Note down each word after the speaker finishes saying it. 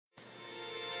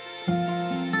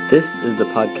This is the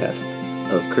podcast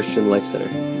of Christian Life Center,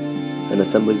 an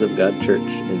Assemblies of God church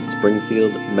in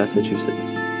Springfield, Massachusetts.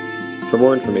 For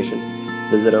more information,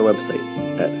 visit our website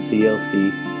at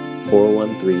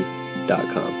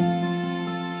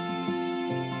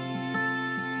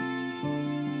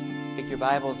clc413.com. Take your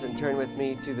Bibles and turn with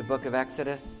me to the book of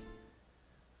Exodus.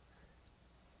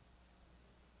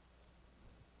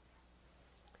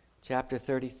 Chapter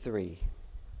 33.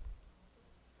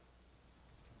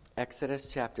 Exodus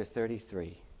chapter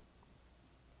 33.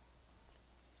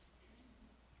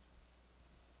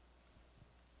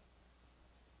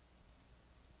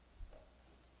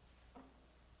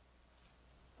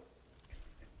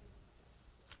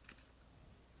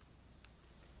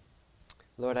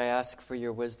 Lord, I ask for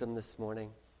your wisdom this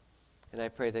morning, and I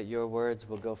pray that your words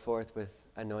will go forth with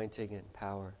anointing and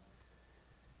power.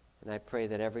 And I pray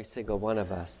that every single one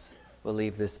of us will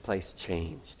leave this place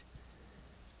changed,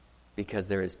 because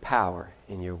there is power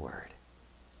in your word.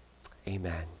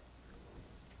 Amen.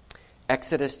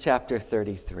 Exodus chapter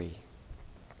 33.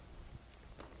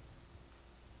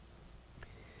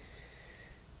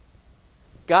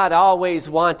 God always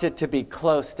wanted to be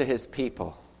close to his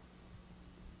people.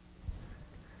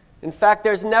 In fact,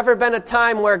 there's never been a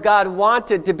time where God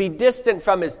wanted to be distant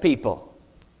from his people.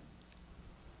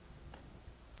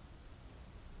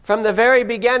 From the very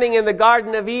beginning in the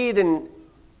Garden of Eden,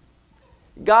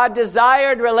 God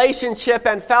desired relationship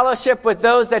and fellowship with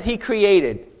those that he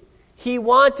created. He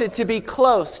wanted to be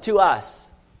close to us.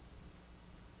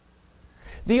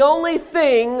 The only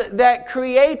thing that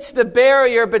creates the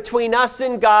barrier between us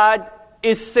and God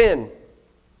is sin.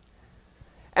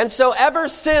 And so ever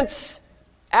since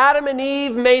Adam and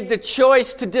Eve made the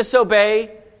choice to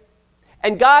disobey,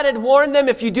 and God had warned them,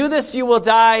 if you do this, you will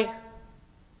die.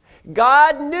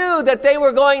 God knew that they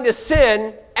were going to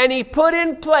sin, and he put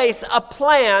in place a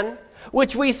plan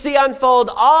which we see unfold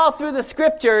all through the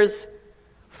scriptures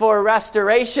for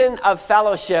restoration of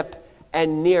fellowship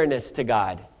and nearness to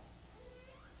God.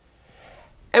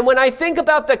 And when I think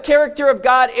about the character of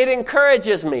God, it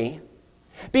encourages me,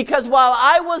 because while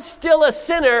I was still a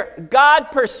sinner,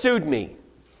 God pursued me.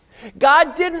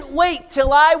 God didn't wait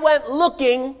till I went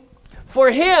looking for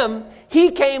him.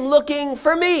 He came looking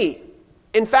for me.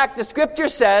 In fact, the scripture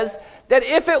says that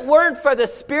if it weren't for the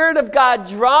Spirit of God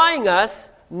drawing us,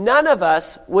 none of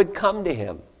us would come to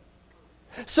him.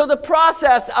 So the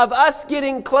process of us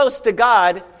getting close to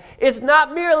God is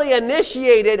not merely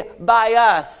initiated by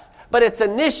us, but it's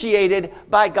initiated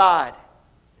by God.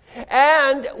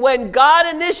 And when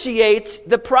God initiates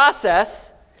the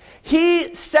process,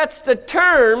 he sets the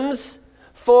terms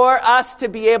for us to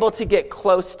be able to get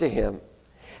close to him.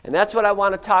 And that's what I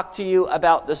want to talk to you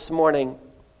about this morning.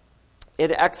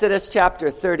 In Exodus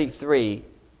chapter 33,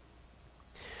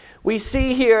 we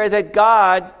see here that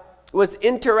God was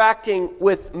interacting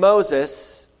with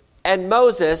Moses, and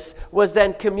Moses was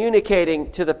then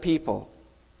communicating to the people.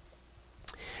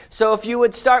 So if you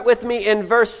would start with me in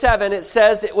verse 7, it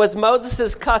says, "It was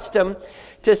Moses' custom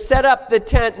to set up the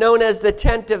tent known as the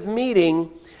tent of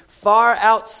meeting far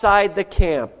outside the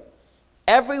camp.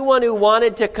 Everyone who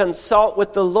wanted to consult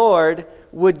with the Lord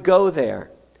would go there.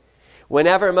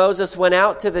 Whenever Moses went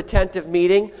out to the tent of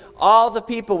meeting, all the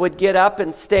people would get up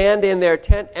and stand in their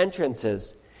tent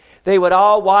entrances. They would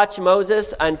all watch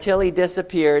Moses until he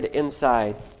disappeared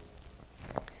inside.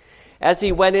 As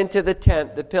he went into the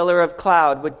tent, the pillar of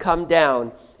cloud would come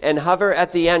down and hover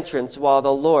at the entrance while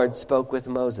the Lord spoke with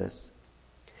Moses.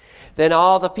 Then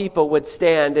all the people would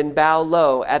stand and bow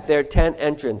low at their tent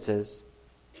entrances.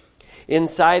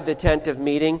 Inside the tent of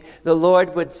meeting, the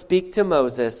Lord would speak to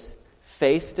Moses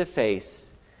face to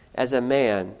face, as a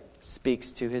man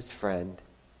speaks to his friend.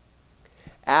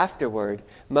 Afterward,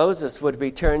 Moses would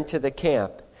return to the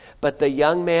camp, but the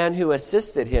young man who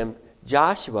assisted him,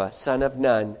 Joshua, son of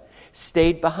Nun,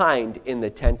 stayed behind in the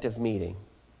tent of meeting.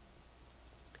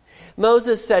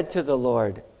 Moses said to the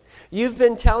Lord, 'You've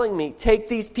been telling me, take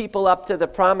these people up to the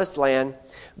promised land,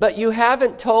 but you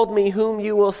haven't told me whom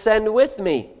you will send with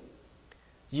me.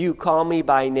 You call me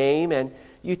by name, and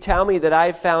you tell me that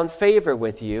I've found favor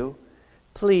with you.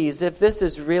 Please, if this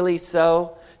is really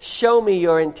so, show me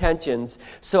your intentions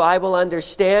so I will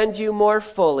understand you more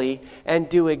fully and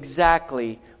do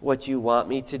exactly what you want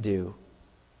me to do.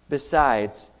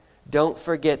 Besides, don't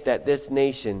forget that this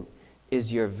nation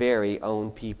is your very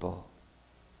own people.'"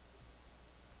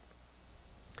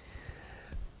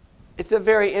 It's a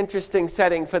very interesting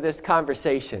setting for this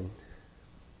conversation.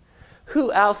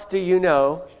 Who else do you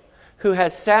know who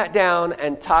has sat down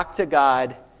and talked to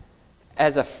God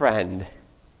as a friend?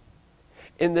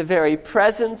 in the very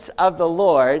presence of the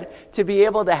Lord to be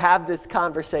able to have this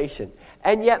conversation.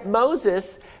 And yet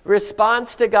Moses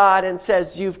responds to God and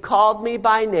says, "You've called me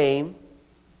by name.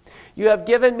 You have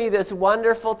given me this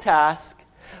wonderful task,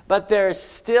 but there's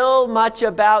still much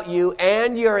about you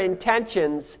and your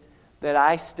intentions that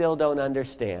I still don't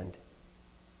understand."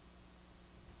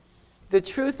 The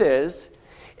truth is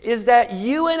that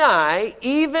you and I,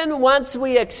 even once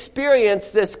we experience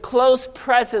this close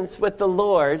presence with the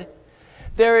Lord,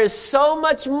 there is so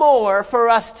much more for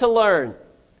us to learn.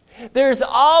 There's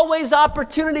always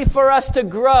opportunity for us to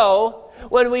grow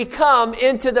when we come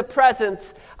into the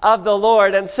presence of the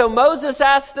Lord. And so Moses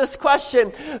asked this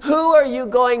question, "Who are you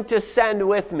going to send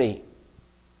with me?"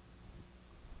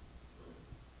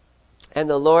 And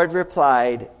the Lord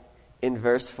replied in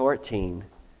verse 14,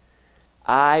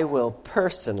 "I will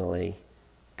personally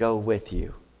go with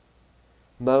you.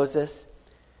 Moses,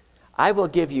 I will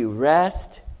give you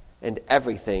rest and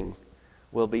everything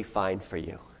will be fine for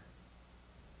you."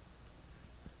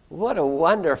 What a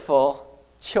wonderful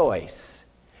choice.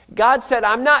 God said,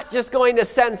 "I'm not just going to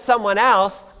send someone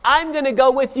else. I'm going to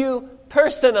go with you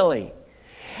personally."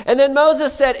 And then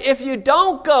Moses said, "If you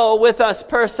don't go with us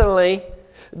personally,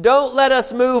 don't let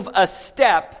us move a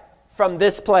step from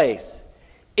this place.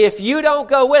 If you don't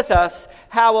go with us,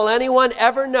 how will anyone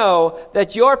ever know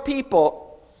that your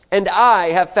people and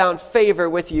I have found favor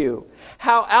with you?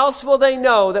 How else will they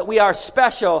know that we are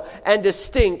special and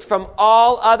distinct from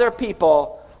all other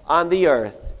people on the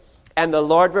earth?" And the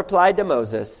Lord replied to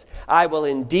Moses, "I will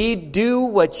indeed do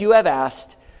what you have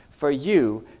asked, for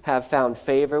you have found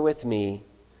favor with me,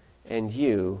 and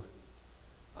you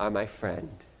are my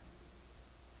friend."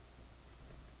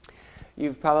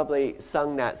 You've probably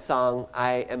sung that song,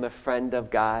 "I am a friend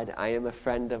of God, I am a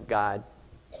friend of God."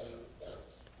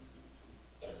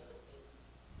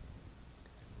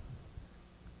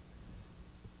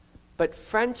 But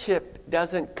friendship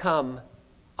doesn't come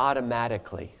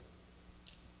automatically.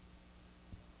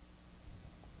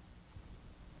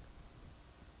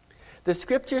 The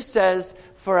scripture says,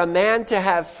 for a man to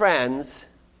have friends,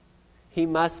 he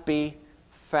must be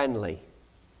friendly.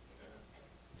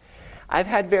 I've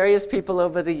had various people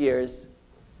over the years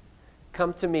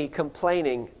come to me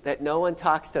complaining that no one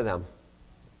talks to them,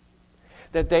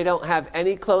 that they don't have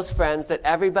any close friends, that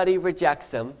everybody rejects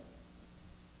them,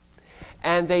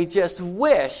 and they just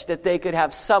wish that they could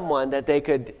have someone that they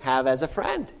could have as a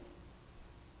friend.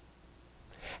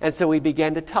 And so we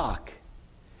began to talk.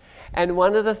 And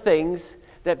one of the things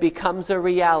that becomes a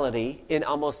reality in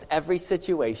almost every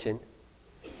situation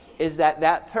is that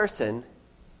that person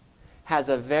has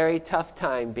a very tough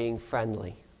time being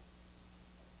friendly.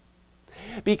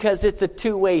 Because it's a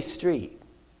two-way street.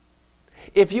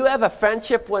 If you have a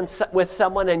friendship with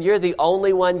someone and you're the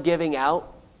only one giving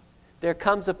out, there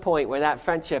comes a point where that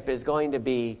friendship is going to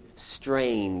be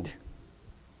strained.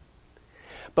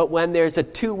 But when there's a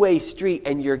two-way street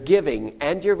and you're giving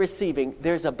and you're receiving,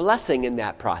 there's a blessing in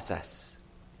that process.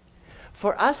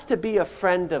 For us to be a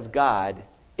friend of God,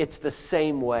 it's the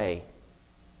same way.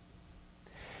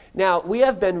 Now, we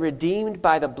have been redeemed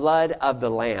by the blood of the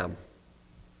Lamb.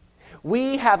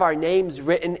 We have our names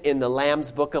written in the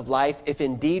Lamb's book of life if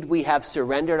indeed we have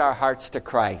surrendered our hearts to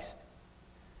Christ.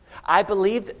 I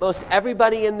believe that most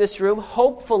everybody in this room,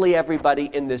 hopefully everybody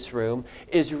in this room,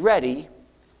 is ready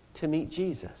to meet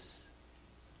Jesus.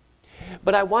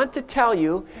 But I want to tell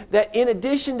you that in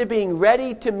addition to being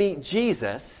ready to meet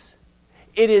Jesus,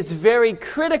 it is very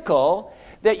critical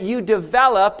that you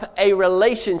develop a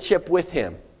relationship with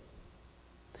Him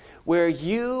where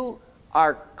you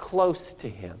are close to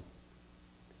Him.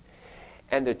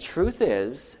 And the truth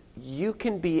is, you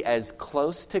can be as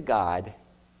close to God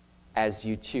as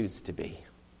you choose to be.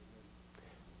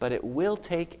 But it will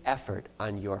take effort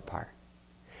on your part.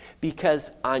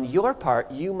 Because on your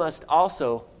part, you must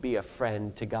also be a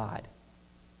friend to God.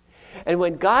 And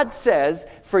when God says,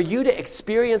 for you to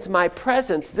experience my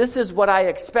presence, this is what I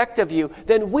expect of you,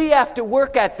 then we have to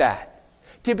work at that.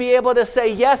 To be able to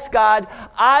say, yes, God,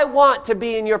 I want to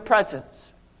be in your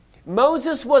presence.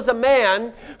 Moses was a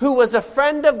man who was a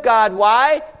friend of God.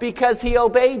 Why? Because he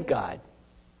obeyed God.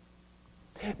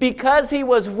 Because he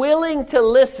was willing to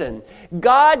listen,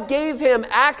 God gave him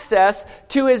access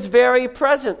to his very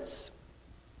presence.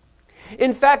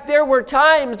 In fact, there were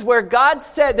times where God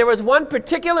said, there was one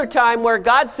particular time where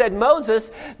God said,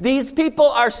 Moses, these people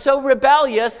are so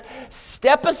rebellious,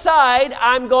 step aside,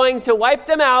 I'm going to wipe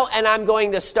them out, and I'm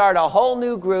going to start a whole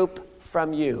new group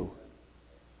from you.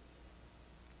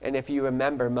 And if you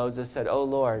remember, Moses said, oh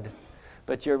Lord,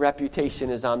 but your reputation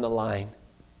is on the line.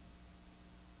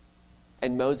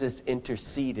 And Moses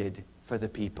interceded for the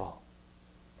people.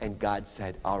 And God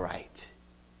said, all right.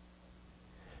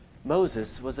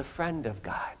 Moses was a friend of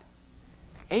God.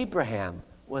 Abraham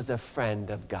was a friend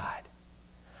of God.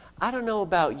 I don't know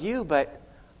about you, but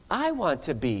I want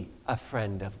to be a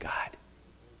friend of God.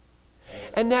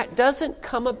 And that doesn't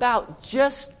come about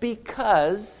just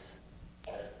because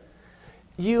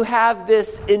you have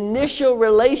this initial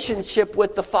relationship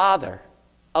with the Father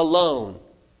alone.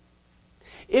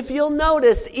 If you'll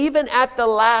notice, even at the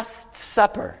Last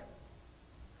Supper,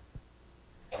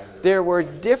 there were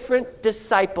different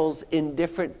disciples in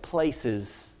different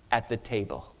places at the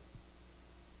table.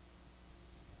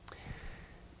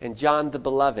 And John the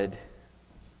Beloved,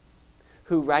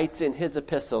 who writes in his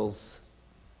epistles,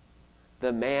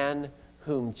 the man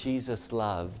whom Jesus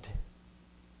loved,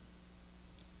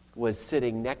 was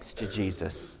sitting next to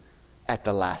Jesus at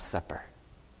the Last Supper.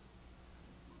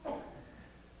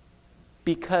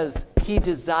 Because he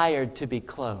desired to be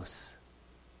close.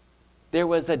 There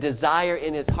was a desire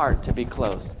in his heart to be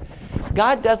close.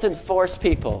 God doesn't force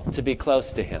people to be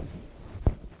close to him.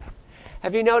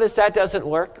 Have you noticed that doesn't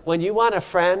work? When you want a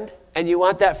friend, and you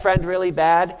want that friend really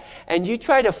bad, and you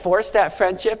try to force that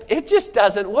friendship, it just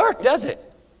doesn't work, does it?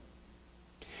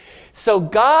 So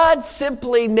God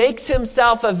simply makes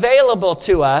himself available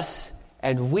to us,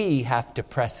 and we have to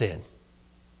press in.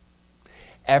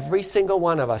 Every single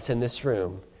one of us in this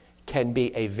room can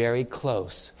be a very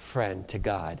close friend to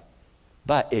God,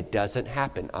 but it doesn't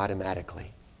happen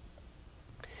automatically.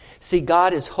 See,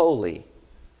 God is holy,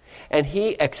 and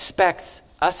he expects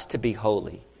us to be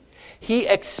holy. He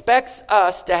expects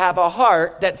us to have a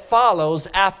heart that follows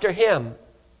after him.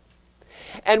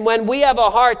 And when we have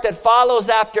a heart that follows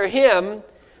after him,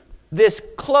 this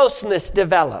closeness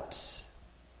develops.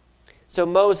 So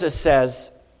Moses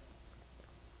says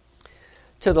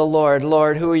to the Lord,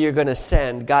 Lord, who are you going to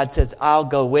send? God says, I'll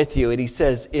go with you. And he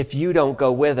says, if you don't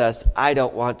go with us, I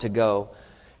don't want to go.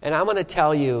 And I'm going to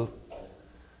tell you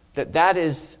that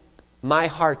is my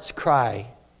heart's cry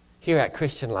here at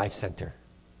Christian Life Center.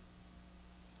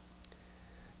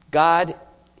 God,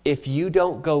 if you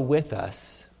don't go with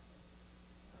us,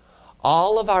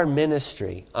 all of our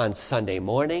ministry on Sunday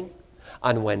morning,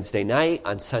 on Wednesday night,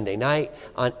 on Sunday night,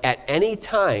 at any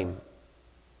time,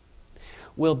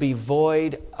 will be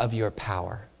void of your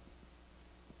power.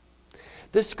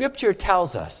 The scripture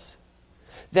tells us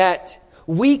that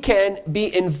we can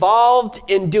be involved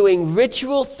in doing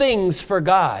ritual things for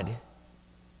God.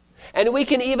 And we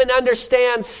can even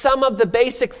understand some of the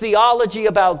basic theology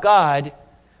about God,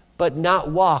 but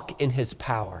not walk in his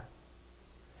power.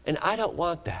 And I don't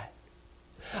want that.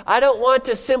 I don't want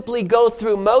to simply go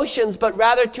through motions, but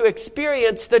rather to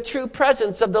experience the true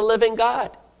presence of the living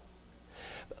God.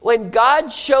 When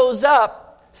God shows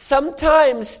up,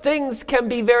 sometimes things can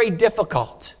be very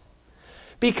difficult.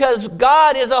 Because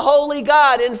God is a holy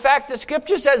God. In fact, the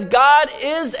scripture says God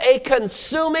is a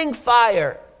consuming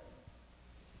fire.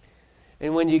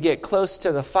 And when you get close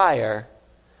to the fire,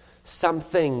 some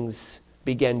things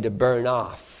begin to burn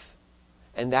off.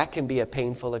 And that can be a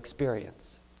painful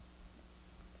experience.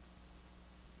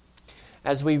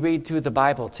 As we read through the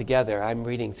Bible together, I'm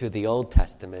reading through the Old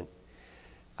Testament.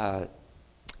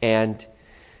 And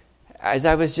as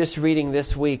I was just reading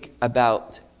this week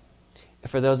about,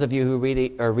 for those of you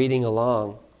who are reading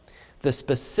along, the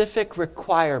specific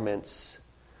requirements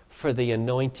for the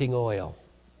anointing oil.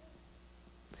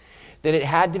 That it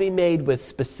had to be made with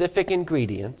specific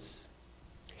ingredients,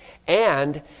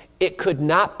 and it could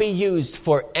not be used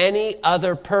for any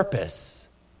other purpose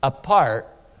apart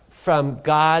from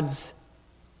God's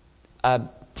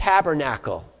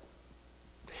tabernacle.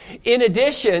 In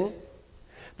addition,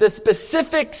 the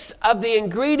specifics of the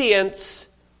ingredients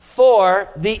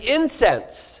for the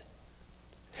incense.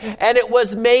 And it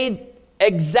was made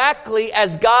exactly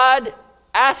as God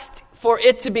asked for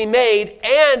it to be made,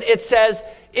 and it says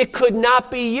it could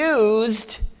not be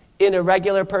used in a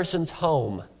regular person's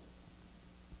home.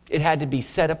 It had to be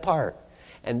set apart.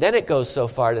 And then it goes so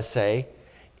far to say,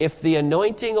 if the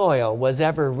anointing oil was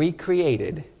ever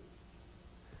recreated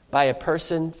by a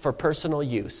person for personal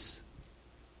use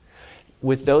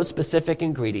with those specific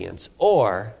ingredients,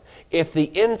 or if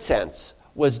the incense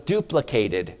was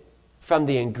duplicated from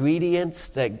the ingredients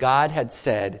that God had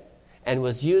said and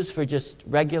was used for just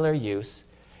regular use,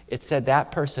 it said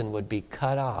that person would be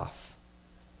cut off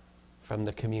from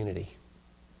the community.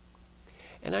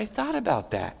 And I thought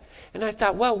about that. And I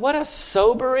thought, well, what a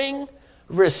sobering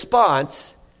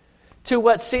response to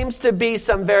what seems to be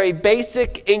some very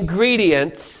basic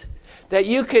ingredients that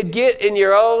you could get in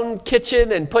your own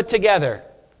kitchen and put together.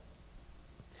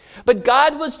 But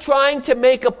God was trying to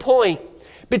make a point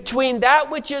between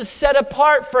that which is set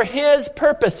apart for his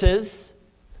purposes,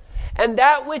 and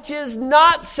that which is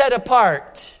not set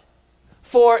apart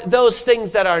for those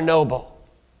things that are noble.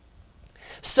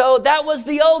 So that was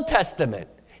the Old Testament.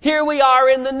 Here we are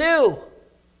in the New.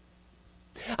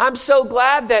 I'm so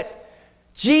glad that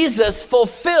Jesus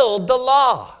fulfilled the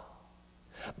law.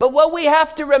 But what we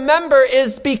have to remember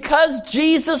is because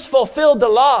Jesus fulfilled the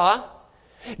law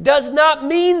does not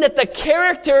mean that the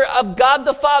character of God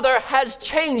the Father has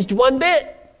changed one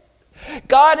bit.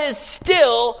 God is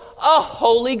still a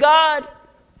holy God.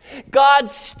 God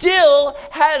still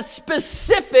has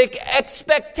specific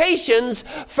expectations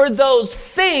for those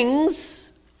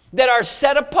things that are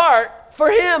set apart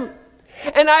for Him.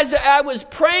 And as I was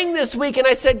praying this week, and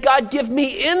I said, God, give me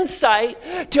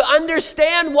insight to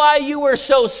understand why you were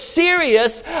so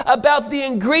serious about the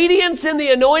ingredients in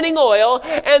the anointing oil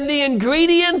and the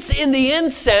ingredients in the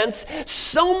incense,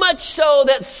 so much so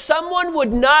that someone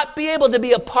would not be able to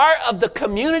be a part of the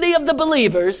community of the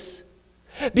believers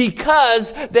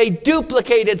because they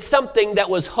duplicated something that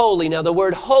was holy. Now, the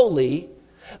word holy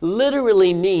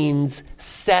literally means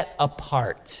set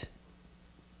apart.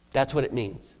 That's what it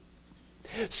means.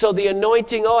 So the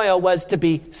anointing oil was to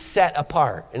be set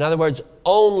apart. In other words,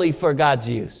 only for God's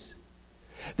use.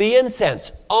 The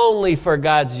incense, only for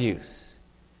God's use.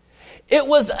 It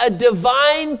was a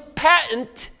divine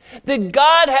patent that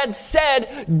God had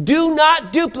said, do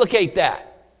not duplicate that.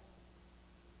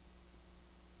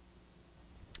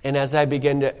 And as I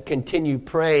began to continue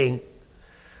praying,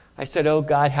 I said, oh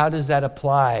God, how does that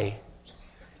apply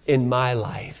in my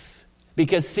life?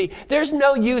 Because, see, there's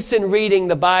no use in reading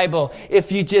the Bible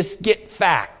if you just get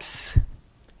facts.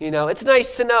 You know, it's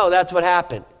nice to know that's what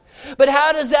happened. But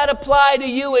how does that apply to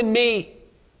you and me?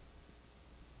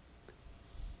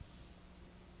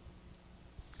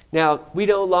 Now, we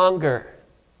no longer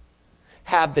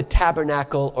have the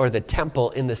tabernacle or the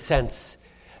temple in the sense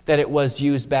that it was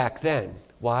used back then.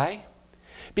 Why?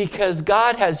 Because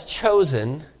God has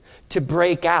chosen to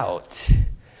break out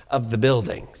of the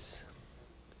buildings.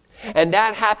 And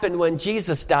that happened when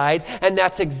Jesus died, and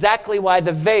that's exactly why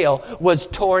the veil was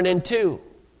torn in two.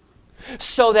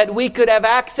 So that we could have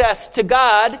access to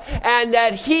God, and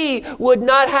that He would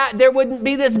not have, there wouldn't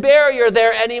be this barrier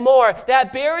there anymore.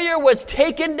 That barrier was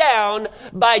taken down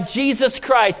by Jesus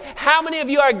Christ. How many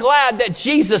of you are glad that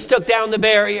Jesus took down the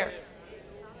barrier?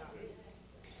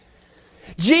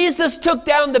 Jesus took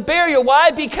down the barrier. Why?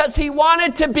 Because He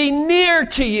wanted to be near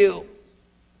to you.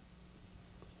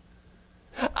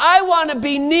 I want to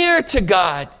be near to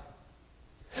God,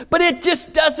 but it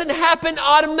just doesn't happen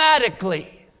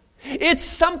automatically. It's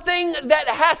something that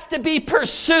has to be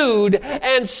pursued,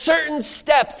 and certain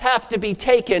steps have to be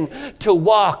taken to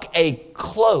walk a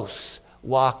close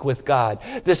walk with God.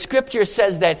 The scripture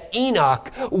says that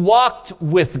Enoch walked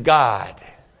with God,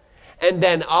 and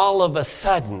then all of a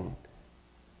sudden,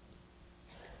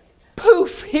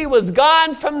 poof, he was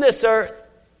gone from this earth.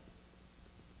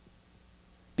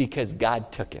 Because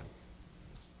God took him.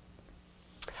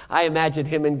 I imagine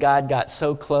him and God got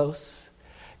so close.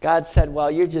 God said,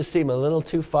 well, you just seem a little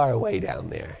too far away down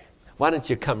there. Why don't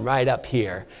you come right up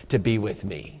here to be with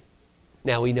me?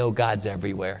 Now we know God's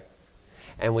everywhere.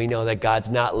 And we know that God's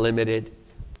not limited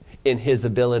in His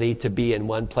ability to be in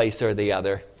one place or the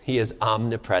other. He is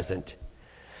omnipresent.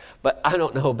 But I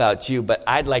don't know about you, but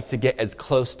I'd like to get as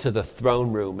close to the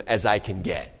throne room as I can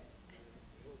get.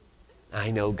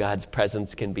 I know God's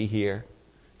presence can be here,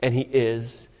 and He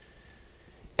is.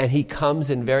 And He comes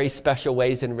in very special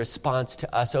ways in response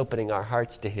to us opening our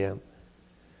hearts to Him.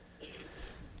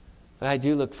 But I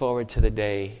do look forward to the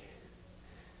day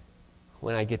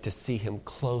when I get to see Him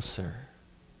closer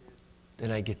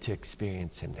than I get to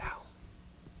experience Him now.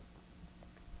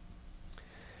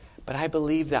 But I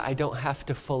believe that I don't have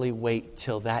to fully wait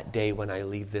till that day when I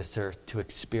leave this earth to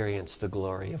experience the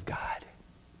glory of God.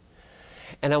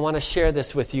 And I want to share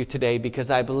this with you today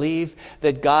because I believe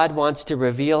that God wants to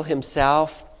reveal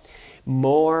Himself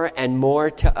more and more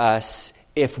to us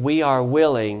if we are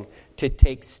willing to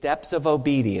take steps of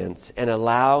obedience and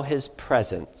allow His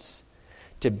presence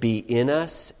to be in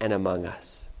us and among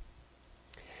us.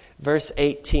 Verse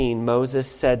 18, Moses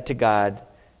said to God,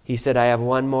 he said, I have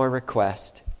one more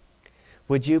request.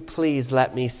 Would you please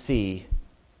let me see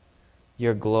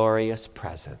your glorious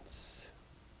presence?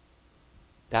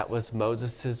 That was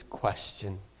Moses'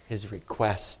 question, his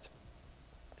request.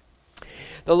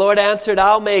 The Lord answered,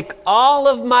 I'll make all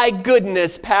of my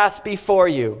goodness pass before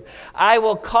you. I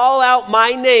will call out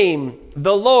my name,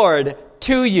 the Lord,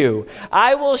 to you.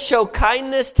 I will show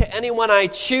kindness to anyone I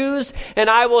choose, and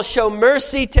I will show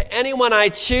mercy to anyone I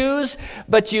choose.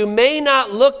 But you may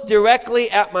not look directly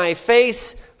at my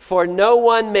face, for no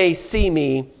one may see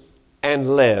me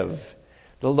and live.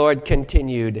 The Lord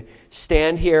continued,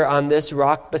 "Stand here on this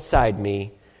rock beside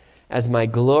me. As my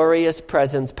glorious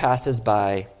presence passes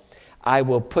by, I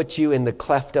will put you in the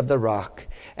cleft of the rock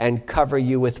and cover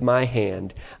you with my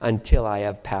hand until I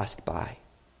have passed by.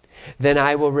 Then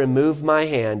I will remove my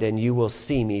hand and you will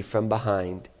see me from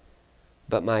behind,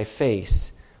 but my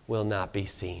face will not be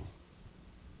seen."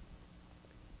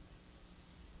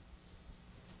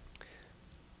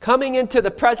 Coming into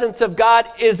the presence of God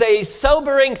is a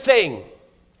sobering thing.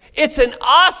 It's an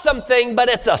awesome thing, but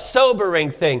it's a sobering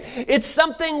thing. It's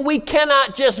something we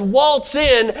cannot just waltz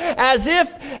in as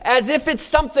if it's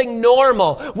something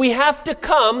normal. We have to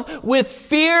come with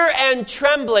fear and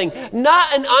trembling,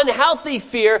 not an unhealthy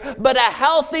fear, but a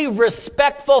healthy,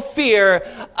 respectful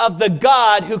fear of the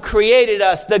God who created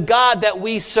us, the God that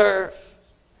we serve.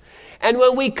 And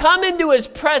when we come into his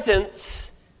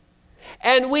presence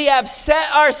and we have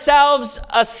set ourselves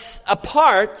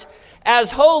apart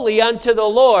as holy unto the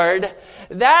Lord,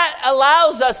 that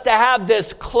allows us to have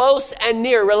this close and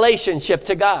near relationship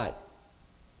to God.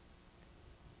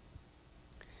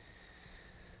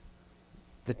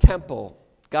 The temple,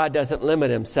 God doesn't limit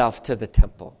himself to the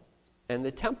temple. And the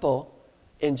temple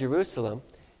in Jerusalem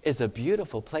is a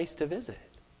beautiful place to visit.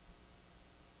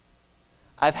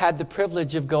 I've had the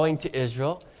privilege of going to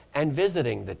Israel and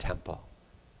visiting the temple,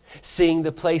 seeing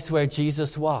the place where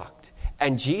Jesus walked.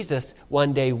 And Jesus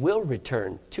one day will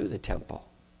return to the temple.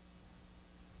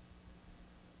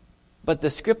 But the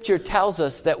scripture tells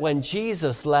us that when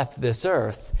Jesus left this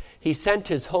earth, he sent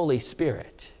his Holy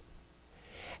Spirit.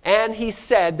 And he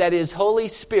said that his Holy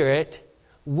Spirit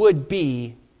would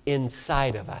be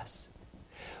inside of us.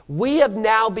 We have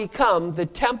now become the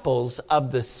temples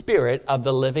of the Spirit of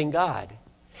the living God.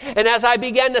 And as I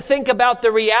began to think about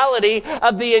the reality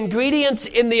of the ingredients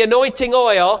in the anointing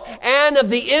oil and of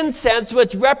the incense,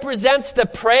 which represents the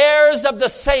prayers of the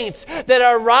saints that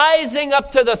are rising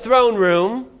up to the throne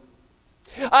room,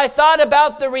 I thought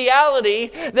about the reality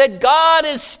that God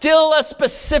is still a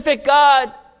specific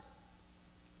God.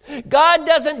 God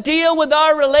doesn't deal with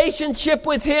our relationship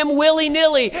with him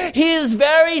willy-nilly. He is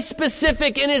very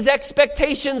specific in his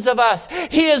expectations of us.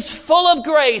 He is full of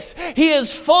grace. He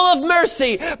is full of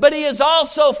mercy, but he is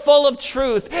also full of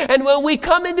truth. And when we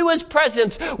come into his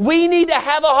presence, we need to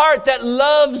have a heart that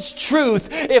loves truth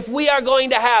if we are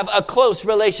going to have a close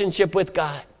relationship with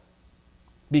God,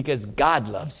 because God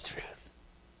loves truth.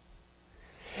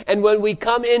 And when we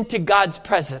come into God's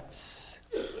presence,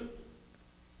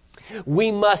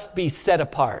 we must be set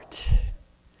apart.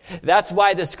 That's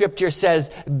why the scripture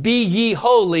says, "Be ye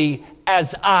holy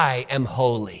as I am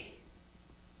holy."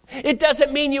 It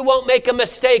doesn't mean you won't make a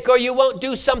mistake or you won't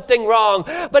do something wrong,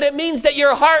 but it means that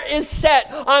your heart is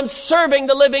set on serving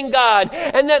the living God,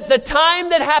 and that the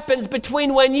time that happens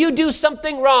between when you do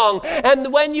something wrong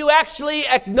and when you actually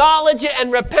acknowledge it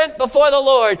and repent before the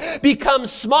Lord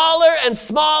becomes smaller and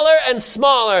smaller and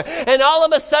smaller. And all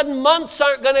of a sudden, months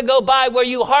aren't going to go by where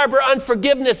you harbor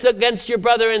unforgiveness against your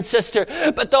brother and sister.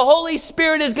 But the Holy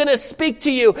Spirit is going to speak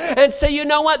to you and say, you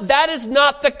know what? That is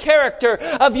not the character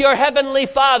of your heavenly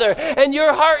Father. And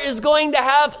your heart is going to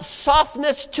have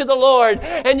softness to the Lord.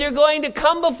 And you're going to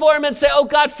come before him and say, "Oh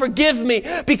God, forgive me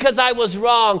because I was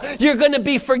wrong." You're going to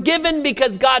be forgiven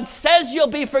because God says you'll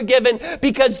be forgiven,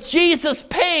 because Jesus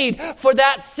paid for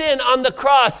that sin on the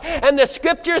cross. And the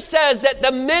scripture says that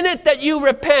the minute that you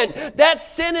repent, that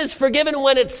sin is forgiven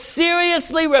when it's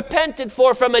seriously repented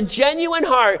for from a genuine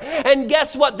heart. And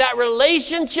guess what? That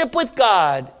relationship with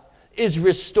God is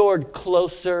restored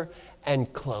closer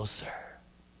and closer.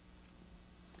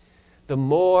 The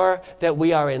more that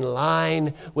we are in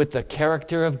line with the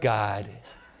character of God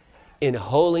in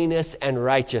holiness and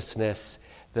righteousness,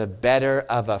 the better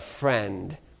of a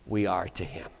friend we are to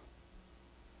him.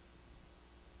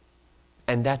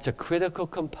 And that's a critical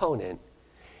component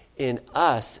in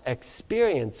us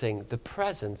experiencing the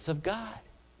presence of God.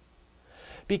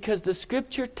 Because the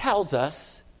scripture tells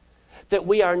us that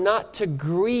we are not to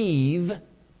grieve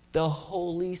the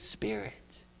Holy Spirit.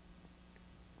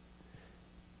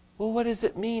 Well, what does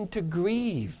it mean to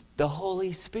grieve the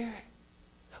Holy Spirit?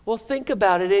 Well, think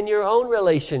about it in your own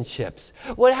relationships.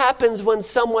 What happens when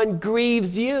someone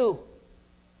grieves you?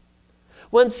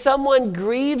 When someone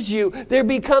grieves you, there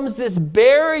becomes this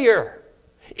barrier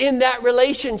in that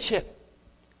relationship.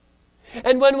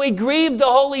 And when we grieve the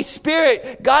Holy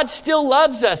Spirit, God still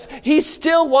loves us. He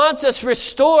still wants us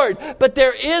restored, but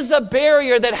there is a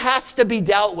barrier that has to be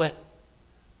dealt with.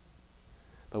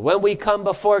 But when we come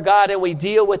before God and we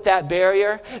deal with that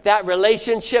barrier, that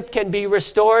relationship can be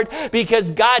restored,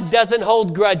 because God doesn't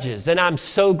hold grudges, and I'm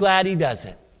so glad he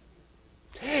doesn't.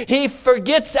 He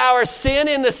forgets our sin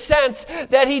in the sense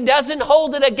that he doesn't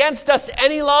hold it against us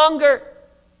any longer.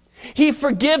 He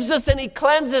forgives us and he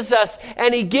cleanses us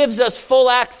and he gives us full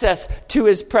access to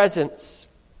his presence.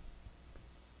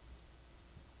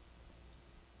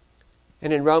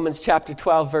 And in Romans chapter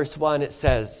 12, verse 1, it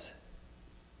says,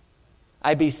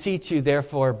 I beseech you,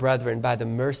 therefore, brethren, by the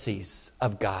mercies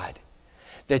of God,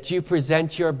 that you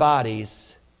present your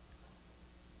bodies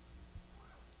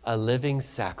a living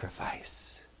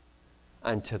sacrifice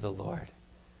unto the Lord,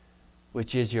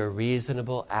 which is your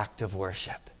reasonable act of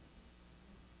worship.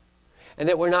 And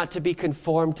that we're not to be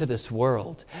conformed to this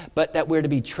world, but that we're to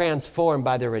be transformed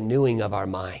by the renewing of our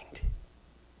mind.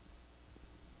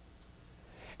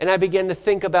 And I began to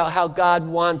think about how God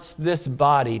wants this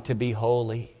body to be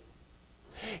holy.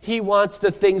 He wants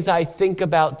the things I think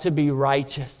about to be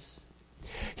righteous.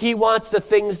 He wants the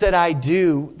things that I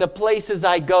do, the places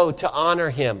I go, to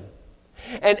honor him.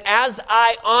 And as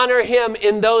I honor him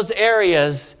in those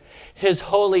areas, his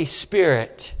Holy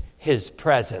Spirit, his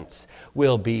presence,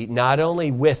 will be not only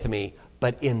with me,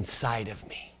 but inside of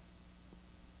me.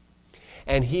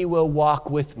 And he will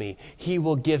walk with me. He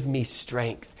will give me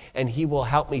strength. And he will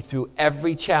help me through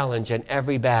every challenge and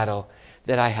every battle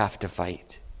that I have to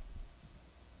fight.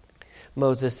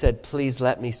 Moses said, please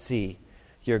let me see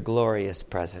your glorious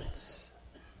presence.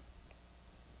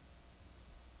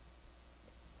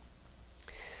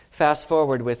 Fast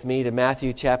forward with me to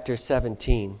Matthew chapter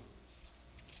 17.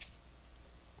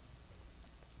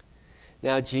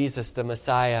 Now Jesus, the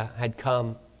Messiah, had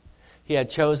come. He had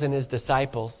chosen his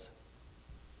disciples.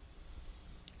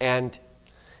 And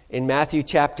in Matthew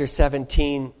chapter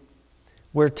 17,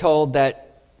 we're told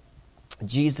that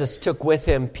Jesus took with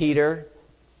him Peter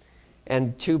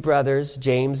and two brothers,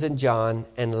 James and John,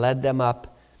 and led them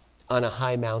up on a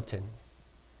high mountain.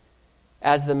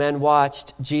 As the men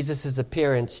watched, Jesus'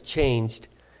 appearance changed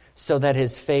so that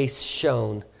his face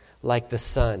shone like the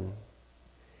sun,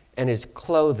 and his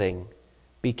clothing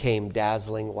became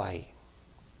dazzling white.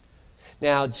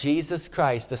 Now, Jesus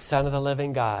Christ, the Son of the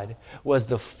living God, was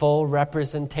the full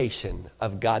representation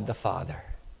of God the Father.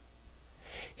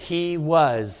 He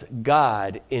was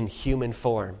God in human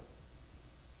form.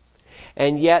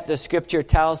 And yet the scripture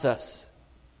tells us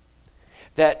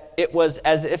that it was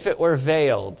as if it were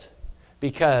veiled,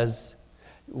 because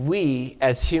we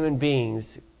as human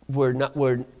beings would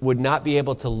not be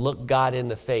able to look God in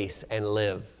the face and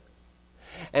live.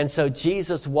 And so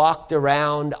Jesus walked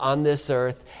around on this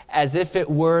earth as if it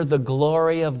were the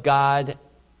glory of God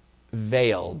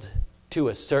veiled to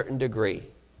a certain degree.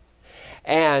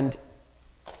 And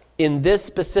in this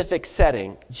specific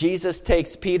setting, Jesus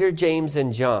takes Peter, James,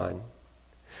 and John,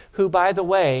 who, by the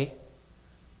way,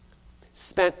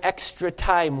 spent extra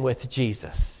time with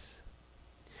Jesus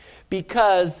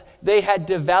because they had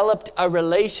developed a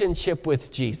relationship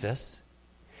with Jesus,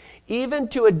 even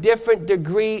to a different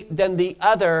degree than the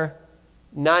other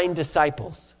 9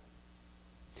 disciples.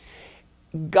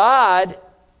 God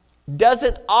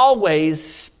doesn't always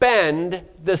spend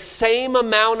the same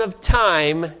amount of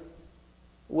time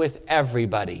with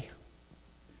everybody.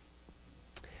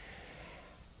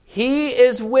 He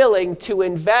is willing to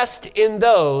invest in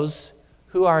those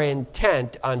who are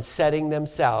intent on setting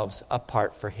themselves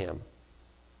apart for him.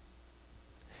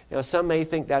 Now, some may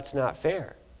think that's not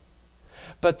fair.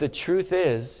 But the truth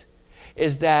is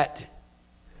that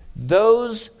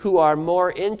those who are more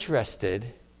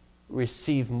interested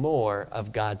receive more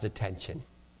of God's attention.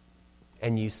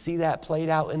 And you see that played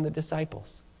out in the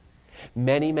disciples.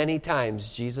 Many, many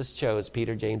times Jesus chose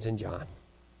Peter, James, and John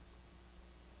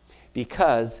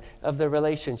because of the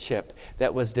relationship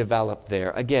that was developed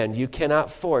there. Again, you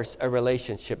cannot force a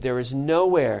relationship. There is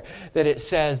nowhere that it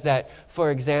says that,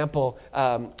 for example,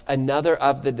 another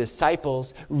of the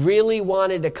disciples really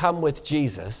wanted to come with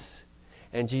Jesus,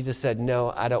 and Jesus said,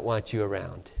 no, I don't want you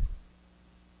around.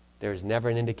 There is never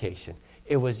an indication.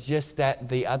 It was just that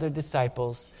the other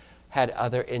disciples had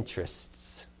other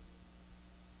interests.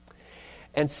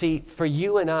 And see, for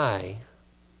you and I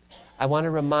want to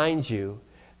remind you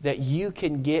that you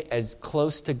can get as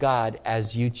close to God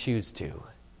as you choose to.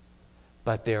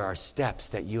 But there are steps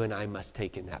that you and I must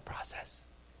take in that process.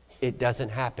 It doesn't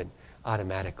happen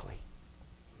automatically.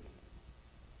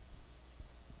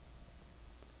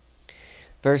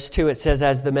 Verse 2, it says,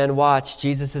 as the men watched,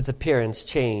 Jesus' appearance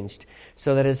changed,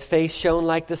 so that his face shone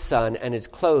like the sun, and his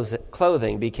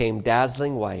clothing became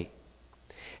dazzling white.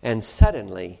 And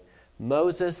suddenly,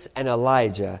 Moses and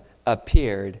Elijah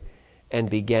appeared and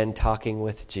began talking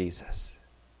with Jesus.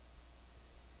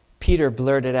 Peter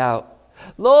blurted out,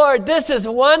 Lord, this is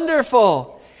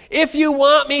wonderful. If you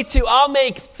want me to, I'll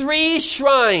make 3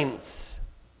 shrines.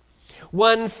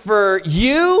 One for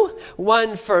you,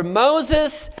 one for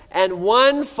Moses, and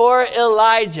one for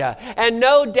Elijah. And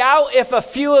no doubt if a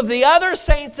few of the other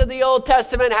saints of the Old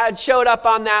Testament had showed up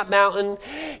on that mountain,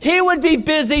 he would be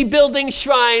busy building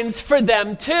shrines for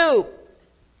them too.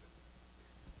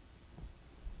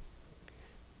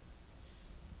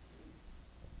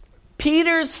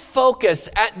 Peter's focus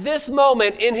at this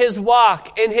moment in his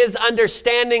walk, in his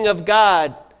understanding of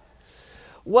God,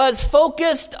 was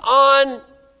focused on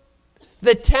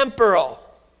the temporal.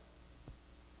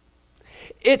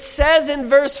 It says in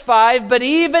verse 5, but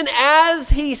even as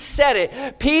he said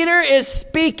it, Peter is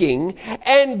speaking,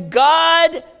 and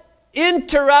God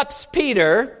interrupts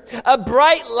Peter. A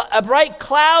bright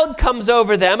cloud comes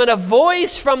over them, and a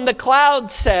voice from the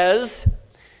cloud says,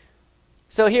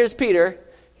 so here's Peter.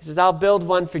 He says, I'll build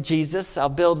one for Jesus, I'll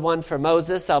build one for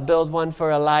Moses, I'll build one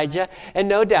for Elijah. And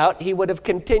no doubt he would have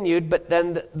continued, but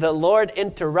then the Lord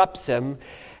interrupts him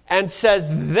and says,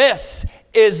 this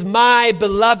is my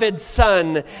beloved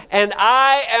Son, and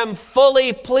I am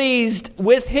fully pleased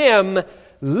with him.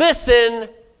 Listen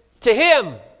to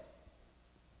him.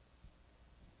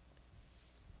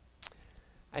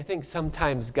 I think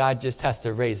sometimes God just has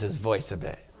to raise his voice a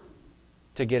bit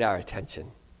to get our attention.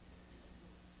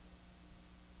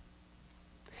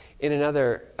 In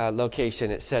another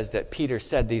location, it says that Peter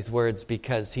said these words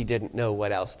because he didn't know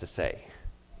what else to say.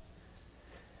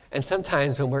 And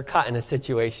sometimes when we're caught in a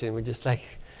situation, we're just like,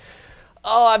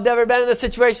 oh, I've never been in this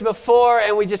situation before,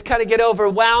 and we just kind of get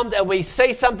overwhelmed, and we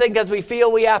say something because we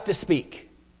feel we have to speak.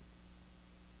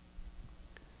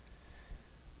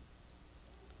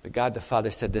 But God the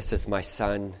Father said, this is my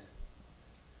Son.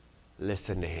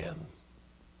 Listen to him.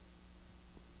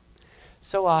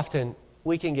 So often,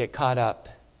 we can get caught up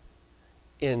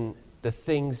in the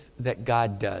things that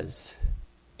God does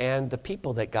and the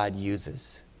people that God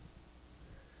uses.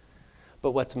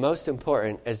 But what's most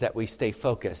important is that we stay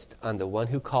focused on the one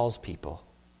who calls people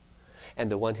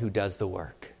and the one who does the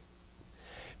work.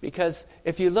 Because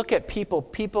if you look at people,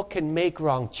 people can make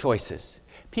wrong choices.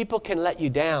 People can let you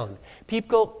down.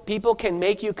 People can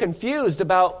make you confused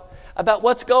about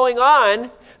what's going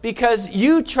on because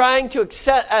you trying to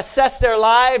assess their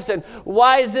lives and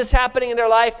why is this happening in their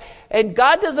life. And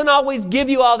God doesn't always give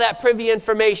you all that privy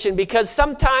information because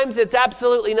sometimes it's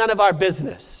absolutely none of our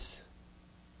business.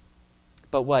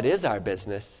 But what is our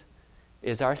business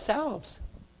is ourselves.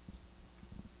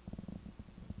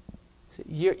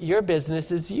 Your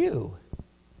business is you.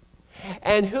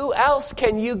 And who else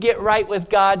can you get right with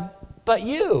God but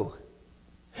you?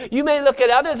 You may look at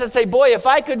others and say, boy, if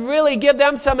I could really give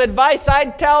them some advice,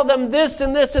 I'd tell them this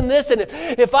and this and this. And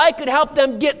if I could help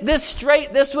them get this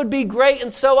straight, this would be great,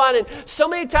 and so on. And so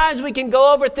many times we can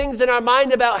go over things in our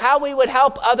mind about how we would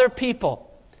help other people.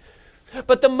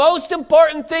 But the most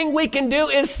important thing we can do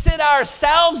is sit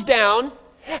ourselves down,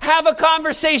 have a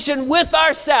conversation with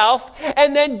ourselves,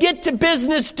 and then get to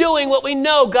business doing what we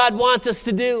know God wants us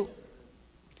to do.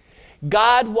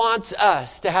 God wants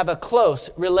us to have a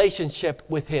close relationship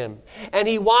with him, and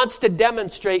he wants to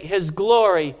demonstrate his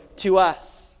glory to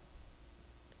us.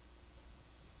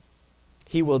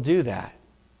 He will do that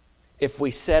if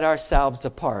we set ourselves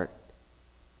apart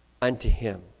unto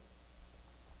him.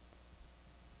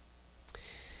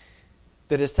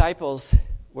 The disciples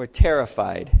were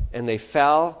terrified, and they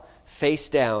fell face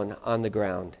down on the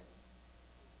ground.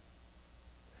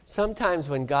 Sometimes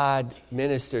when God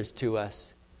ministers to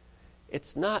us,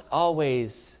 it's not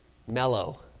always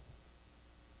mellow.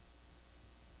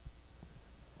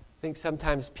 I think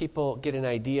sometimes people get an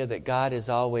idea that God is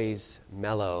always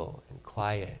mellow and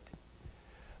quiet.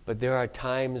 But there are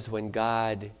times when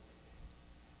God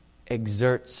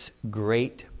exerts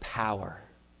great power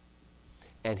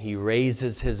and he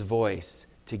raises his voice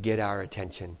to get our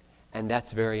attention. And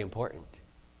that's very important.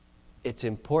 It's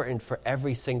important for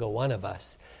every single one of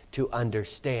us to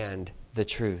understand the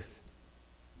truth.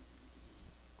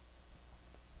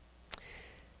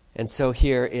 And so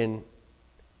here in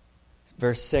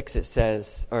verse 6 it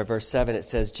says, or verse 7 it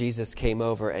says, Jesus came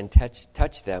over and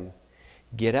touched them.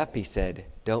 Get up, he said,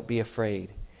 don't be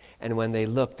afraid. And when they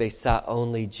looked, they saw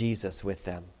only Jesus with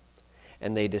them.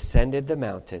 And they descended the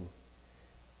mountain,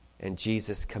 and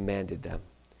Jesus commanded them,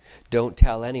 don't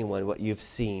tell anyone what you've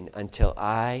seen until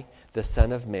I, the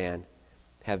Son of Man,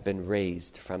 have been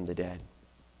raised from the dead.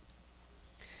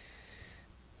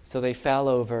 So they fell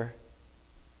over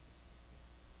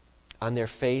on their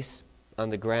face on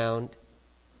the ground,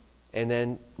 and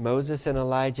then Moses and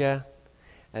Elijah,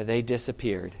 they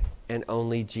disappeared, and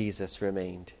only Jesus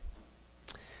remained.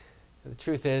 The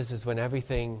truth is when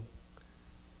everything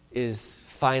is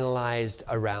finalized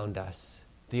around us,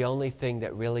 The only thing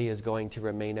that really is going to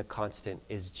remain a constant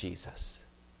is Jesus.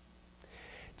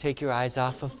 Take your eyes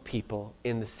off of people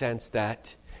in the sense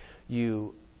that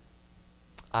you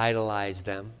idolize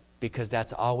them, because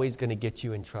that's always going to get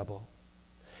you in trouble.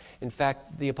 In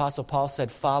fact, the Apostle Paul said,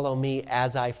 follow me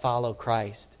as I follow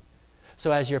Christ.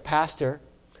 So as your pastor,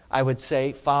 I would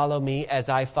say, follow me as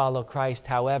I follow Christ.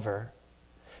 However,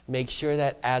 make sure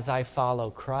that as I follow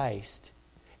Christ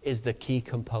is the key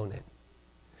component.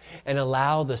 And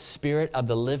allow the Spirit of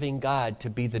the living God to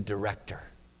be the director.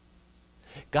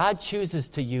 God chooses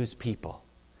to use people.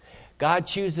 God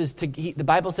chooses to, the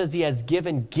Bible says He has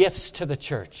given gifts to the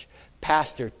church.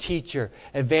 Pastor, teacher,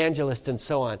 evangelist, and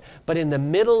so on. But in the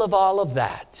middle of all of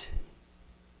that,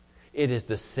 it is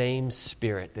the same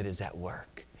Spirit that is at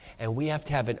work. And we have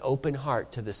to have an open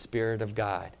heart to the Spirit of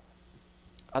God.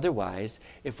 Otherwise,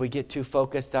 if we get too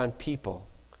focused on people,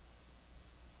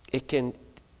 it can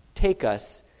take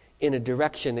us in a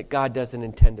direction that God doesn't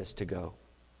intend us to go.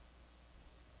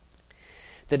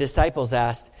 The disciples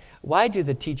asked, why do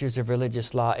the teachers of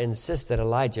religious law insist that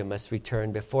Elijah must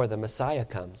return before the Messiah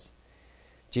comes?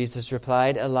 Jesus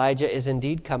replied, Elijah is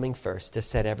indeed coming first to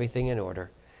set everything in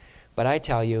order. But I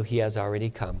tell you, he has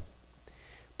already come.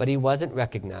 But he wasn't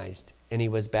recognized, and he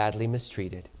was badly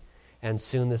mistreated. And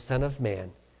soon the Son of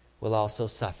Man will also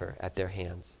suffer at their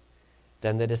hands.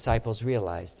 Then the disciples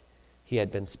realized he had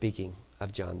been speaking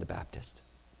of John the Baptist.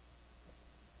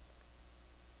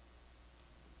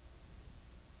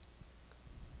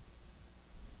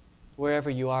 Wherever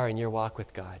you are in your walk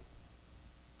with God,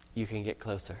 you can get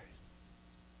closer.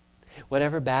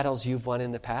 Whatever battles you've won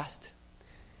in the past,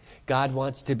 God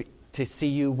wants to see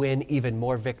you win even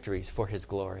more victories for His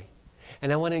glory.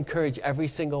 And I want to encourage every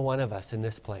single one of us in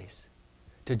this place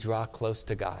to draw close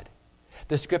to God.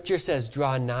 The Scripture says,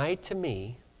 draw nigh to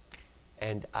me,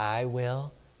 and I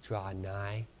will draw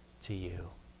nigh to you.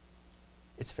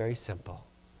 It's very simple.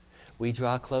 We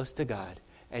draw close to God,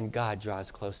 and God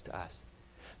draws close to us.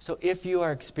 So if you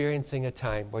are experiencing a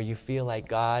time where you feel like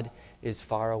God is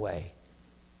far away,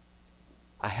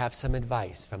 I have some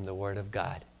advice from the Word of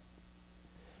God.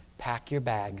 Pack your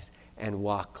bags and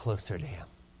walk closer to Him.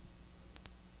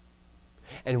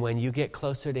 And when you get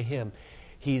closer to Him,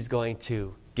 He's going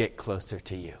to get closer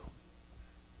to you.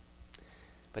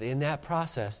 But in that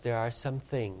process, there are some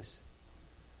things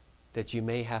that you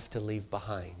may have to leave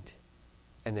behind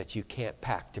and that you can't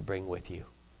pack to bring with you.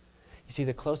 You see,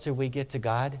 the closer we get to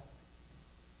God,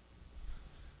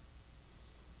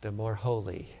 the more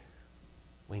holy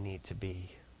we need to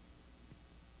be.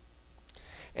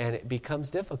 And it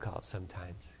becomes difficult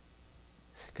sometimes.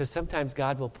 Because sometimes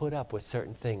God will put up with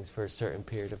certain things for a certain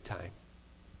period of time.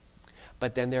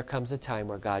 But then there comes a time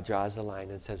where God draws the line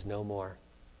and says, no more.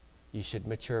 You should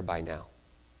mature by now.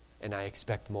 And I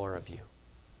expect more of you.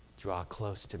 Draw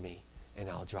close to me, and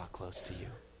I'll draw close to you.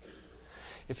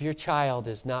 If your child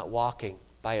is not walking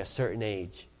by a certain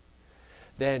age,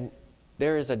 then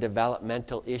there is a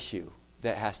developmental issue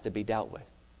that has to be dealt with.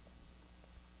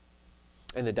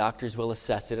 And the doctors will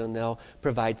assess it, and they'll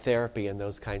provide therapy and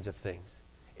those kinds of things.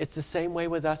 It's the same way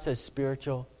with us as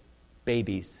spiritual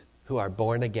babies who are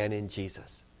born again in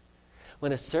Jesus.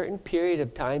 When a certain period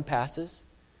of time passes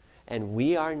and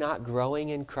we are not growing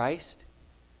in Christ,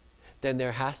 then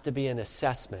there has to be an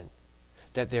assessment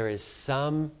that there is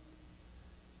some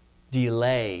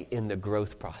delay in the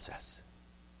growth process.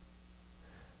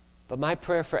 But my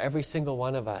prayer for every single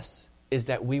one of us is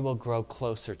that we will grow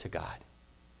closer to God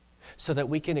so that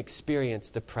we can experience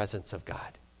the presence of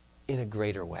God in a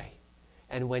greater way.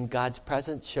 And when God's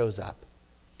presence shows up,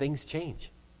 things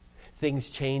change. Things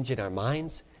change in our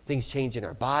minds, things change in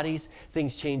our bodies,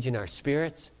 things change in our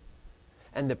spirits.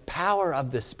 And the power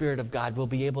of the Spirit of God will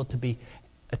be able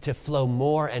to flow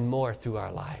more and more through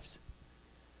our lives.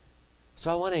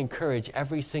 So I want to encourage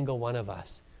every single one of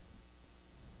us.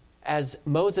 As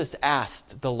Moses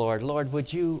asked the Lord, Lord,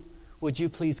 would you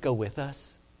please go with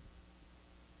us?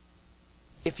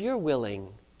 If you're willing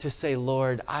to say,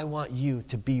 Lord, I want you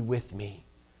to be with me.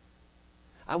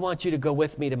 I want you to go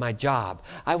with me to my job.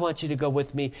 I want you to go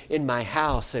with me in my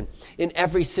house. And in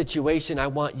every situation, I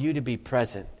want you to be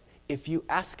present. If you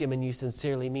ask Him and you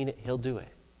sincerely mean it, He'll do it.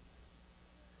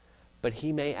 But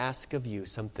He may ask of you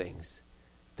some things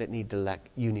that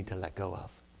you need to let go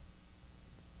of.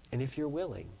 And if you're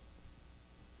willing,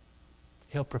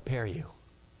 He'll prepare you.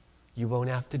 You won't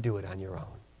have to do it on your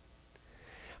own.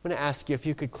 I'm going to ask you if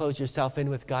you could close yourself in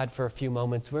with God for a few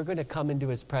moments. We're going to come into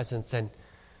His presence and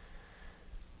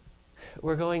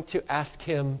we're going to ask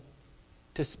Him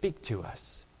to speak to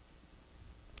us.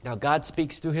 Now, God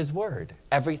speaks through His Word.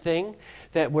 Everything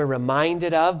that we're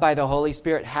reminded of by the Holy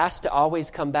Spirit has to always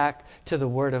come back to the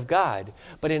Word of God.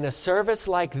 But in a service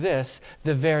like this,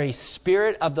 the very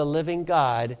Spirit of the living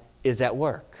God is at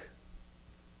work.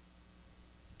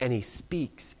 And He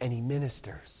speaks and He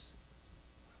ministers.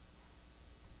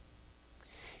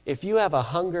 If you have a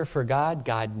hunger for God,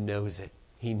 God knows it.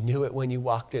 He knew it when you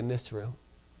walked in this room.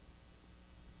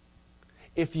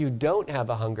 If you don't have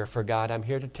a hunger for God, I'm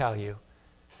here to tell you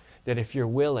that if you're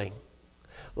willing,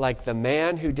 like the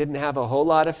man who didn't have a whole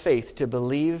lot of faith to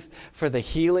believe for the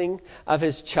healing of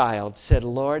his child, said,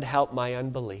 Lord, help my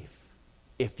unbelief.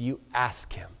 If you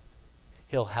ask Him,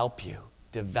 He'll help you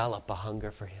develop a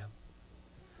hunger for Him.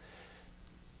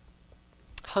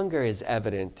 Hunger is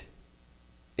evident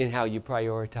in how you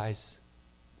prioritize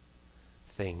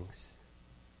things.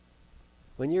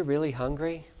 When you're really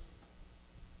hungry,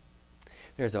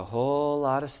 there's a whole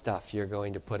lot of stuff you're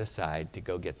going to put aside to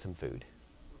go get some food.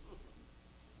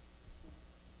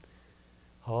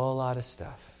 Whole lot of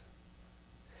stuff.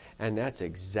 And that's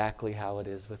exactly how it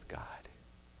is with God.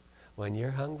 When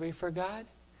you're hungry for God,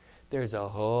 there's a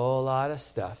whole lot of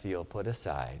stuff you'll put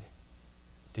aside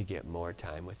to get more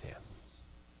time with Him.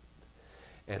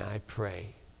 And I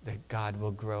pray that God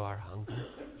will grow our hunger.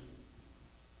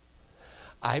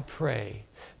 I pray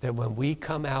that when we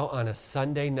come out on a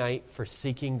Sunday night for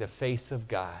seeking the face of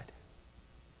God,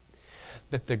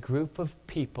 that the group of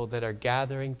people that are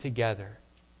gathering together,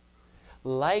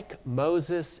 like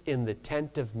Moses in the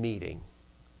tent of meeting,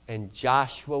 and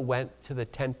Joshua went to the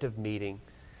tent of meeting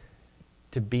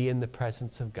to be in the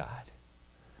presence of God,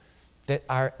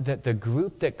 that the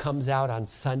group that comes out on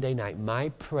Sunday night, my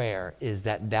prayer is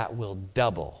that will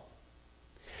double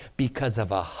because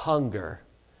of a hunger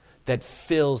that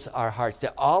fills our hearts,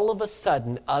 that all of a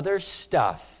sudden other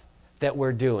stuff that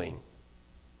we're doing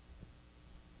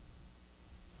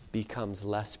becomes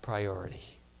less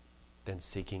priority than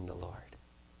seeking the Lord.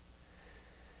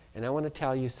 And I want to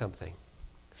tell you something.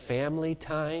 Family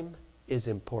time is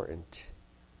important.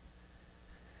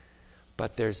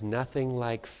 But there's nothing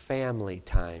like family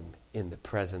time in the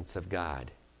presence of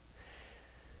God.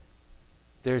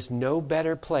 There's no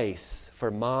better place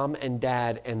for mom and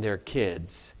dad and their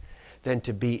kids than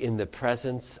to be in the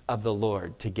presence of the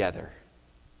Lord together.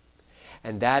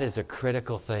 And that is a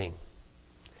critical thing.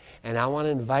 And I want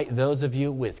to invite those of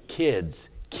you with kids.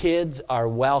 Kids are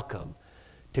welcome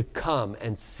to come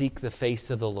and seek the face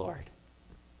of the Lord.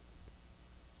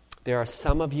 There are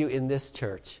some of you in this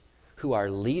church who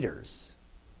are leaders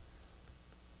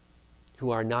who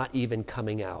are not even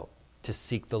coming out to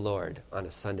seek the Lord on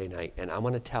a Sunday night. And I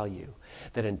want to tell you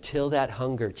that until that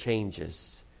hunger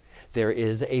changes, there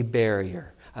is a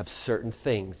barrier of certain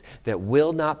things that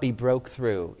will not be broke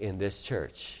through in this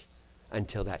church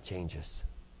until that changes.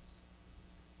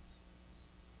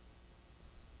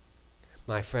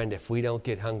 My friend, if we don't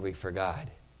get hungry for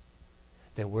God,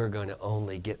 then we're going to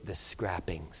only get the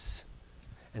scrappings.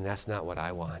 And that's not what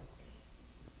I want.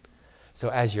 So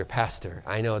as your pastor,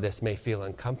 I know this may feel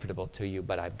uncomfortable to you,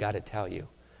 but I've got to tell you,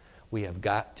 we have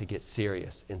got to get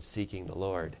serious in seeking the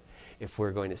Lord if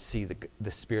we're going to see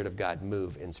the Spirit of God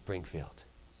move in Springfield,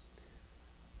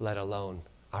 let alone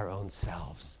our own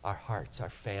selves, our hearts, our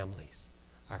families,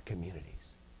 our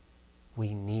communities.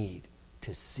 We need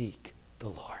to seek the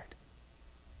Lord.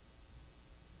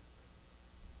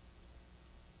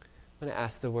 I'm going to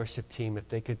ask the worship team if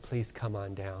they could please come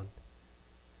on down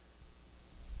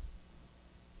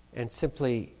and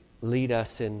simply lead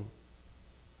us in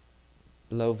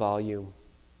low volume,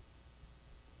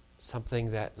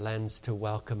 something that lends to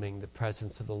welcoming the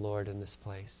presence of the Lord in this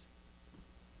place.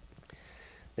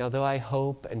 Now, though I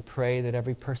hope and pray that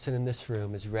every person in this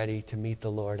room is ready to meet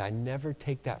the Lord, I never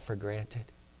take that for granted.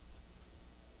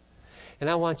 And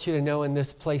I want you to know in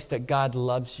this place that God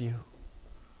loves you.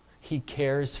 He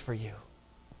cares for you.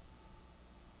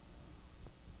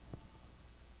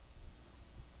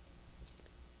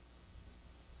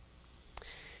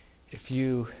 If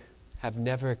you have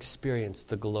never experienced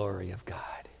the glory of God,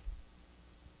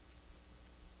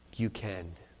 you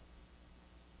can.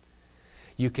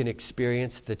 You can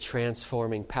experience the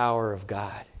transforming power of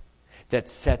God that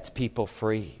sets people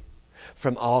free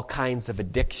from all kinds of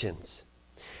addictions,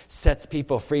 sets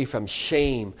people free from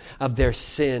shame of their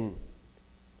sin.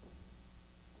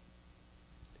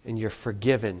 And you're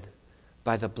forgiven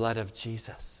by the blood of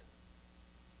Jesus.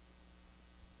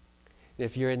 And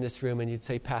if you're in this room and you'd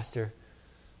say, Pastor,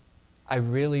 I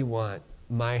really want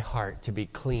my heart to be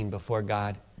clean before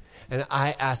God. And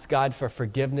I ask God for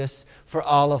forgiveness for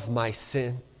all of my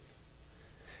sin.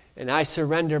 And I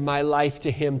surrender my life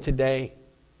to Him today.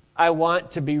 I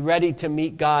want to be ready to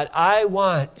meet God. I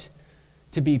want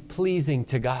to be pleasing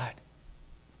to God.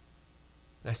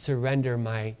 I surrender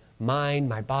my mind,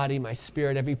 my body, my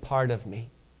spirit, every part of me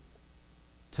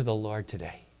to the Lord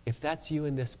today. If that's you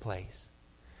in this place,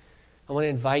 I want to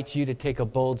invite you to take a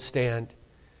bold stand,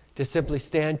 to simply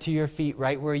stand to your feet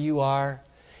right where you are.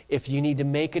 If you need to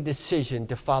make a decision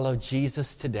to follow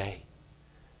Jesus today,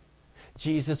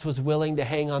 Jesus was willing to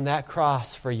hang on that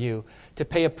cross for you, to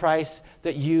pay a price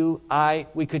that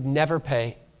we could never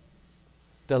pay.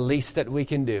 The least that we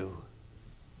can do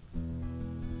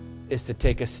is to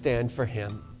take a stand for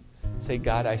him. Say,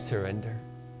 God, I surrender.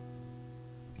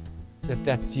 If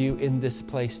that's you in this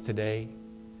place today,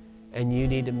 and you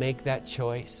need to make that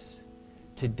choice,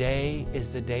 today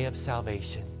is the day of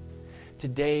salvation.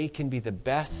 Today can be the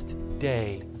best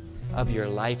day of your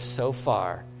life so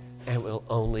far, and will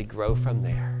only grow from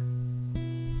there.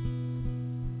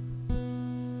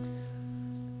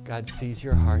 God sees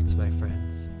your hearts, my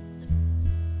friends.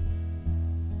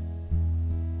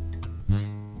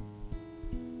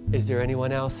 Is there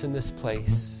anyone else in this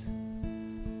place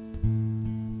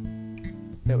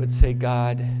that would say,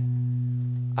 God,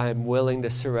 I'm willing to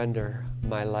surrender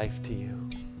my life to you.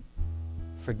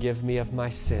 Forgive me of my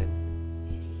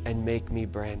sin and make me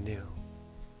brand new.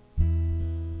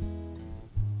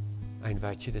 I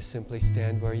invite you to simply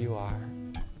stand where you are.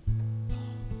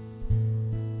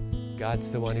 God's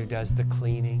the one who does the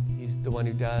cleaning. He's the one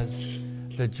who does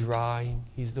the drawing.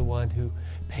 He's the one who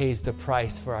pays the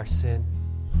price for our sin.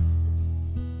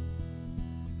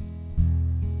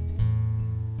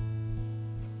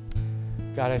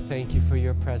 God, I thank you for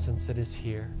your presence that is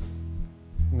here,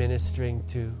 ministering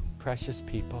to precious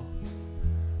people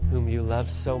whom you love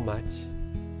so much.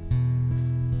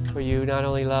 For you not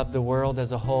only loved the world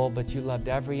as a whole, but you loved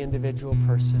every individual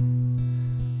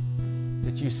person.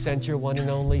 That you sent your one and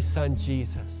only Son,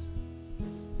 Jesus,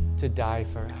 to die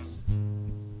for us.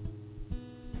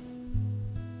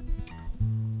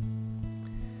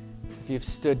 If you've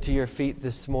stood to your feet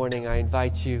this morning, I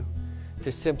invite you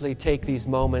to simply take these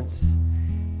moments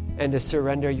and to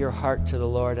surrender your heart to the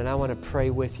Lord. And I want to pray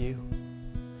with you.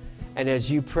 And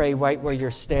as you pray right where you're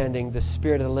standing, the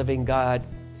Spirit of the living God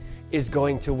is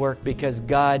going to work, because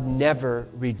God never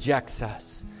rejects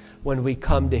us when we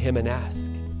come to him and ask.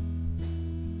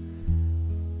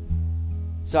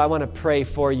 So I want to pray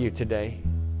for you today.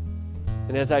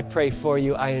 And as I pray for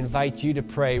you, I invite you to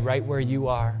pray right where you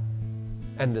are,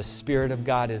 and the Spirit of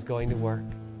God is going to work.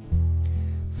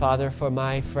 Father, for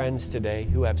my friends today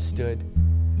who have stood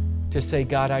to say,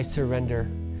 God, I surrender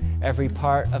every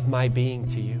part of my being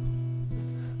to you.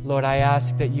 Lord, I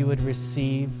ask that you would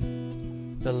receive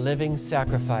the living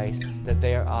sacrifice that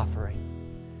they are offering.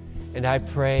 And I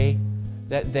pray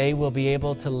that they will be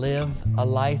able to live a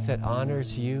life that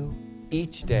honors you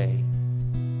each day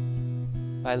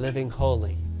by living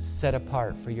holy, set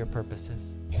apart for your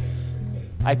purposes.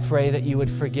 I pray that you would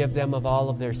forgive them of all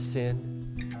of their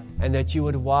sin, and that you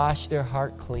would wash their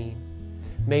heart clean.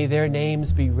 May their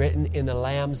names be written in the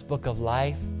Lamb's book of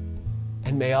life,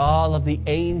 and may all of the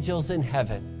angels in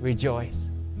heaven rejoice.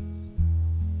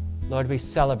 Lord, we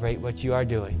celebrate what you are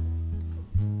doing,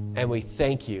 and we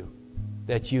thank you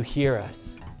that you hear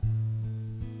us.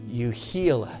 You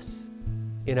heal us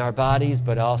in our bodies,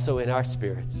 but also in our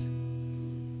spirits.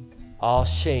 All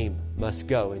shame must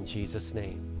go in Jesus'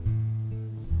 name.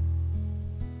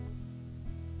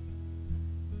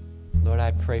 Lord,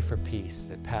 I pray for peace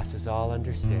that passes all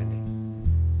understanding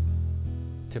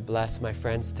to bless my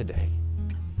friends today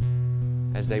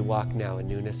as they walk now in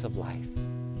newness of life.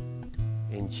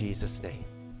 In Jesus' name,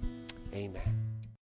 amen.